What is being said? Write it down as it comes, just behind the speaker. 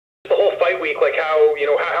week, like how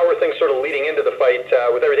are things sort of leading into the fight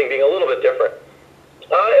with everything being a little bit different?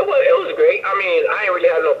 It was great. I mean, I ain't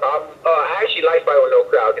really had no problem. I actually like fighting with no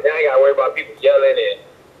crowd, because I ain't got to worry about people yelling, and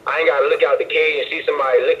I ain't got to look out the cage and see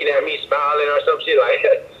somebody looking at me smiling or some shit like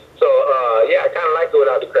that. So, yeah, I kind of like it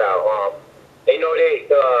without the crowd. They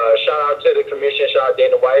shout out to the commission, shout out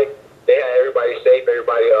Dana White. They had everybody safe,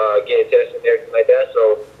 everybody getting tested and everything like that.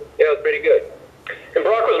 So, yeah, it was pretty good. And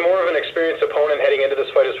Brok was more of an experienced opponent heading into this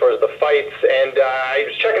fight as far as the fights, and I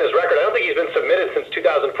was checking his record. I don't think he's been submitted since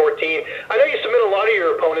 2014. I know you submit a lot of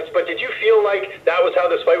your opponents, but did you feel like that was how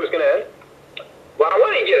this fight was going to end? Well, I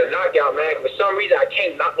wanted to get a knockout, man. For some reason, I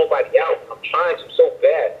can't knock nobody out. I'm trying to so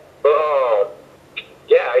bad. But,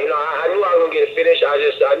 yeah, I knew I was going to get a finish.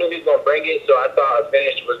 I knew he was going to bring it, so I thought a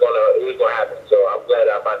finish was going to happen. So I'm glad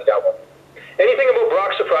I finally got one. Anything about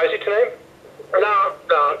Brok surprise you tonight? No.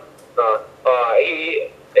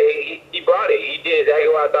 He brought it. He did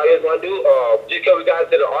exactly what I thought he was going to do. Just because we got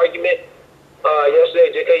into the argument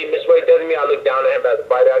yesterday, just because he missed weight doesn't mean I looked down at him as a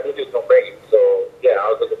fighter. I knew he was going to bring it. So, yeah,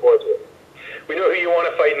 I was looking forward to it. We know who you want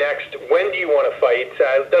to fight next. When do you want to fight?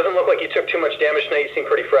 It doesn't look like you took too much damage tonight. You seem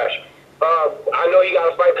pretty fresh. I know he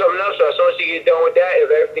got a fight coming up, so as soon as he gets done with that, if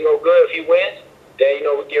everything goes good, if he wins, then,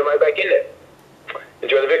 we get right back in there.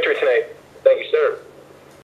 Enjoy the victory tonight. Thank you, sir.